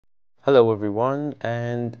Hello everyone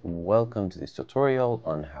and welcome to this tutorial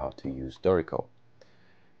on how to use Dorico.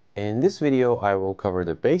 In this video I will cover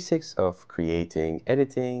the basics of creating,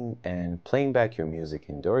 editing, and playing back your music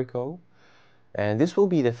in Dorico. And this will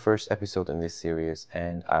be the first episode in this series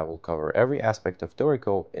and I will cover every aspect of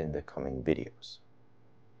Dorico in the coming videos.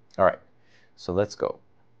 Alright, so let's go.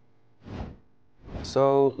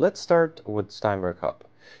 So let's start with Steinberg Hub,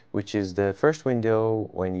 which is the first window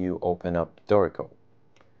when you open up Dorico.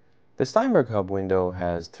 The Steinberg Hub window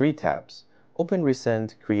has three tabs: Open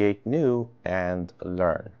Recent, Create New, and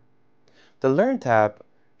Learn. The Learn tab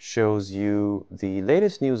shows you the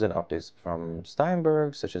latest news and updates from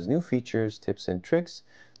Steinberg, such as new features, tips and tricks,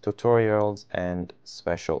 tutorials, and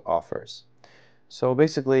special offers. So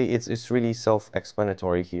basically, it's really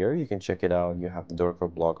self-explanatory here. You can check it out. You have the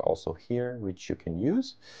Dorico blog also here, which you can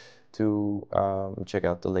use to check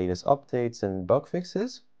out the latest updates and bug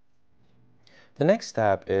fixes. The next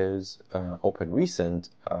tab is Open Recent,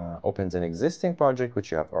 opens an existing project which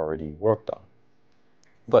you have already worked on.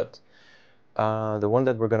 But the one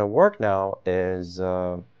that we're going to work now is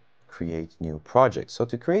Create New Project. So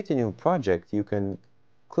to create a new project, you can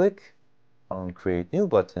click on Create New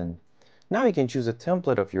button. Now you can choose a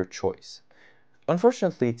template of your choice.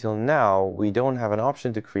 Unfortunately, till now, we don't have an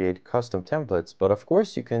option to create custom templates, but of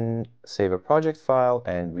course you can save a project file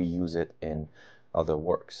and reuse it in other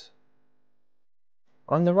works.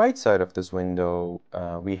 On the right side of this window,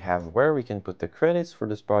 we have where we can put the credits for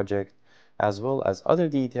this project, as well as other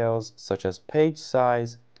details such as page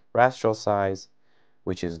size, rastral size,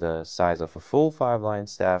 which is the size of a full 5-line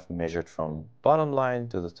staff measured from bottom line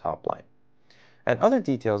to the top line. And other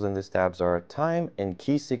details in this tabs are time and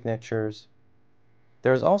key signatures.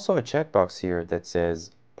 There's also a checkbox here that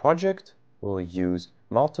says project will use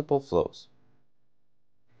multiple flows.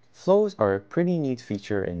 Flows are a pretty neat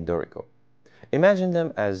feature in Dorico. Imagine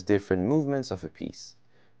them as different movements of a piece,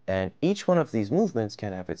 and each one of these movements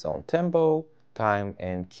can have its own tempo, time,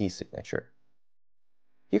 and key signature.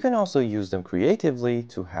 You can also use them creatively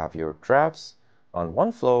to have your drafts on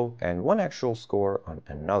one flow and one actual score on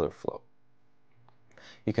another flow.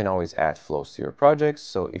 You can always add flows to your projects,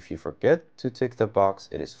 so if you forget to tick the box,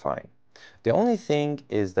 it is fine. The only thing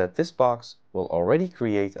is that this box will already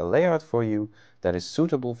create a layout for you that is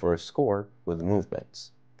suitable for a score with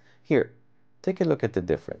movements. Here, take a look at the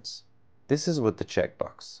difference. This is with the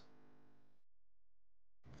checkbox.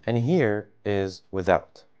 And here is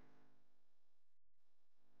without.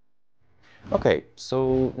 Okay,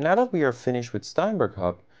 so now that we are finished with Steinberg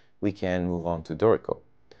Hub, we can move on to Dorico.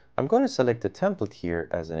 I'm going to select the template here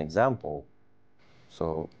as an example.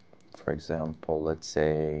 So, for example, let's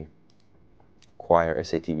say choir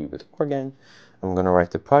SATB with organ. I'm going to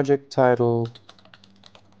write the project title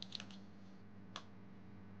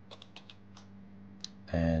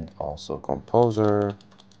and also composer,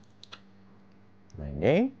 my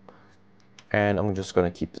name, and I'm just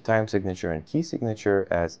going to keep the time signature and key signature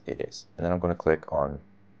as it is, and then I'm going to click on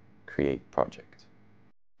Create Project.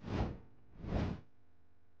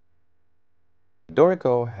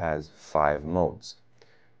 Dorico has 5 modes: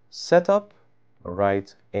 Setup,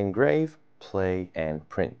 Write, Engrave, Play, and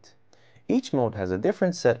Print. Each mode has a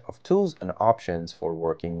different set of tools and options for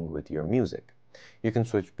working with your music. You can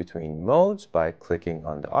switch between modes by clicking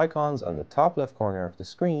on the icons on the top left corner of the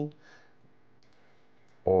screen,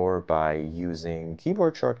 or by using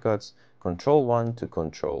keyboard shortcuts Ctrl 1 to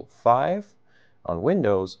Ctrl 5 on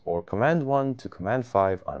Windows or Command 1 to Command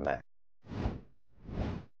 5 on Mac.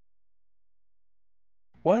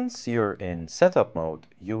 Once you're in setup mode,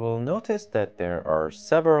 you will notice that there are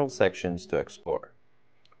several sections to explore.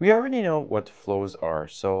 We already know what flows are,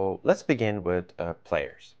 so let's begin with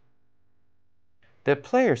players. The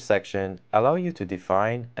Players section allows you to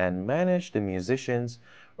define and manage the musicians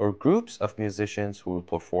or groups of musicians who will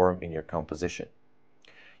perform in your composition.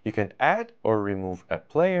 You can add or remove a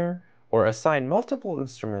player or assign multiple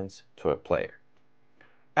instruments to a player.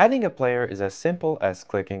 Adding a player is as simple as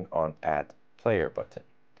clicking on Add Player button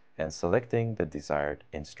and selecting the desired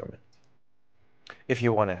instrument. If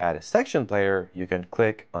you want to add a section player, you can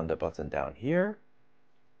click on the button down here.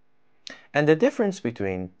 And the difference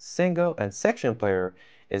between single and section player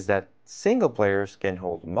is that single players can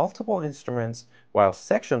hold multiple instruments, while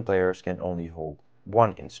section players can only hold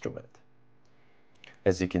one instrument.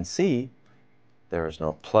 As you can see, there is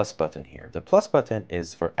no plus button here. The plus button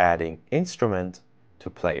is for adding instrument to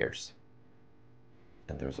players.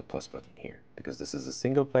 And there's a plus button here because this is a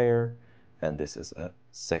single player and this is a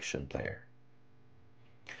section player.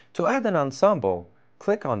 To add an ensemble,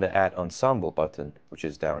 click on the Add Ensemble button, which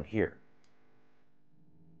is down here.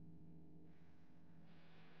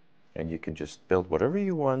 And you can just build whatever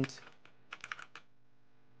you want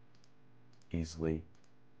easily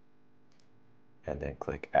and then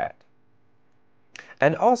click Add.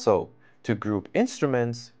 And also, to group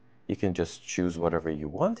instruments, you can just choose whatever you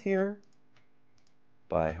want here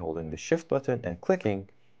by holding the Shift button and clicking,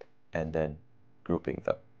 and then grouping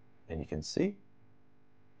them. And you can see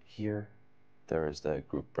here, there is the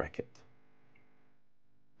group bracket.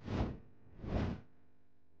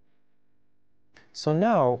 So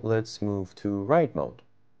now let's move to write mode.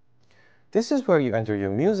 This is where you enter your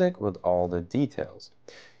music with all the details.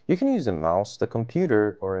 You can use a mouse, the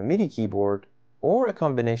computer, or a MIDI keyboard, or a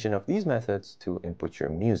combination of these methods to input your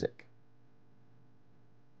music.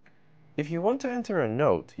 If you want to enter a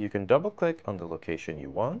note, you can double-click on the location you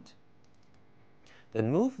want,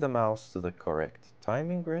 then move the mouse to the correct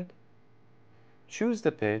timing grid, choose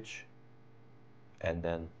the pitch, and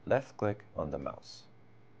then left-click on the mouse.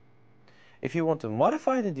 If you want to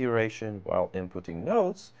modify the duration while inputting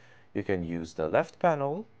notes, you can use the left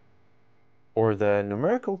panel or the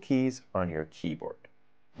numerical keys on your keyboard.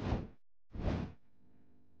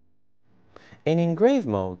 In ENGRAVE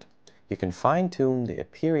mode, you can fine-tune the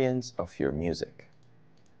appearance of your music.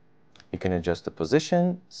 You can adjust the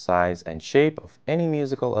position, size, and shape of any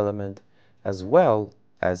musical element, as well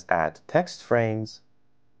as add text frames,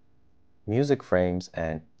 music frames,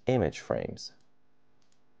 and image frames.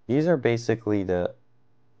 These are basically the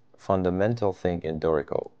fundamental thing in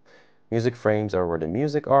Dorico. Music frames are where the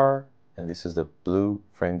music are, and this is the blue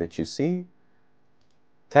frame that you see.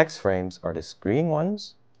 Text frames are the green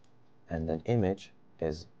ones, and then image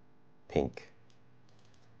is pink.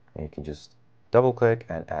 And you can just double click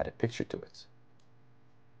and add a picture to it.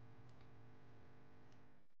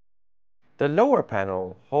 The lower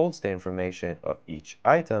panel holds the information of each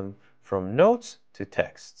item from notes to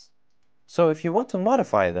texts. So if you want to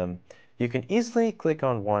modify them, you can easily click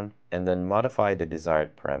on one and then modify the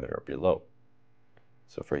desired parameter below.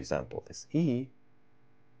 So for example, this E,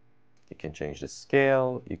 you can change the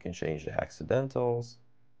scale, you can change the accidentals,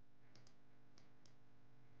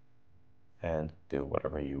 and do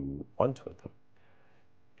whatever you want with them.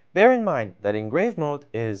 Bear in mind that ENGRAVE mode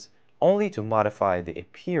is only to modify the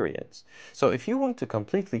appearance. So if you want to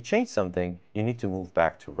completely change something, you need to move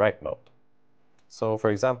back to write mode. So for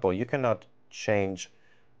example, you cannot change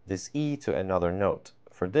this E to another note.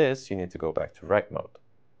 For this, you need to go back to write mode.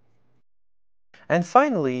 And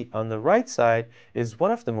finally, on the right side is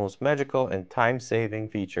one of the most magical and time-saving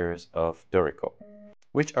features of Dorico,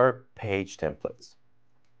 which are page templates.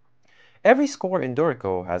 Every score in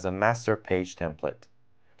Dorico has a master page template.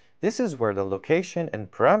 This is where the location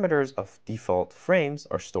and parameters of default frames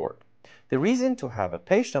are stored. The reason to have a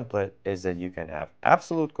page template is that you can have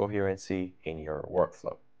absolute coherency in your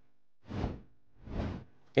workflow.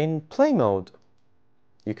 In play mode,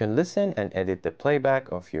 you can listen and edit the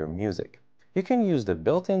playback of your music. You can use the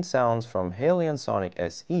built-in sounds from Halion Sonic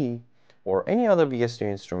SE or any other VST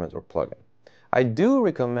instrument or plugin. I do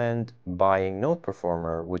recommend buying Note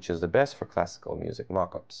Performer, which is the best for classical music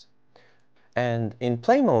mockups. And in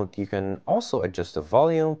play mode, you can also adjust the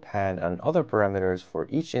volume, pan, and other parameters for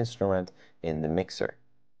each instrument in the mixer.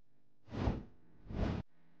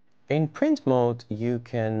 In print mode, you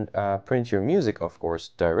can print your music, of course,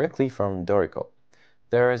 directly from Dorico.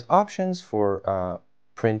 There is options for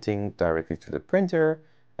printing directly to the printer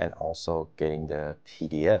and also getting the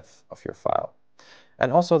PDF of your file.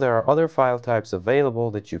 And also there are other file types available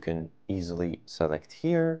that you can easily select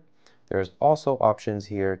here. There's also options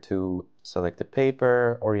here to select the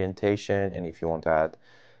paper, orientation, and if you want to add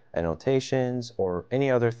annotations or any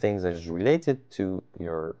other things that is related to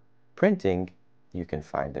your printing, you can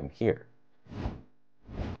find them here.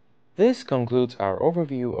 This concludes our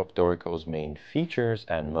overview of Dorico's main features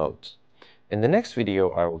and modes. In the next video,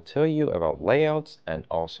 I will tell you about layouts and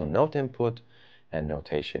also note input and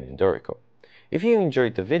notation in Dorico. If you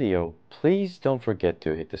enjoyed the video, please don't forget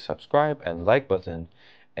to hit the subscribe and like button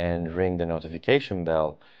and ring the notification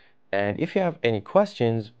bell. And if you have any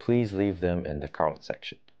questions, please leave them in the comment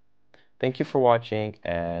section. Thank you for watching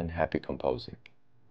and happy composing.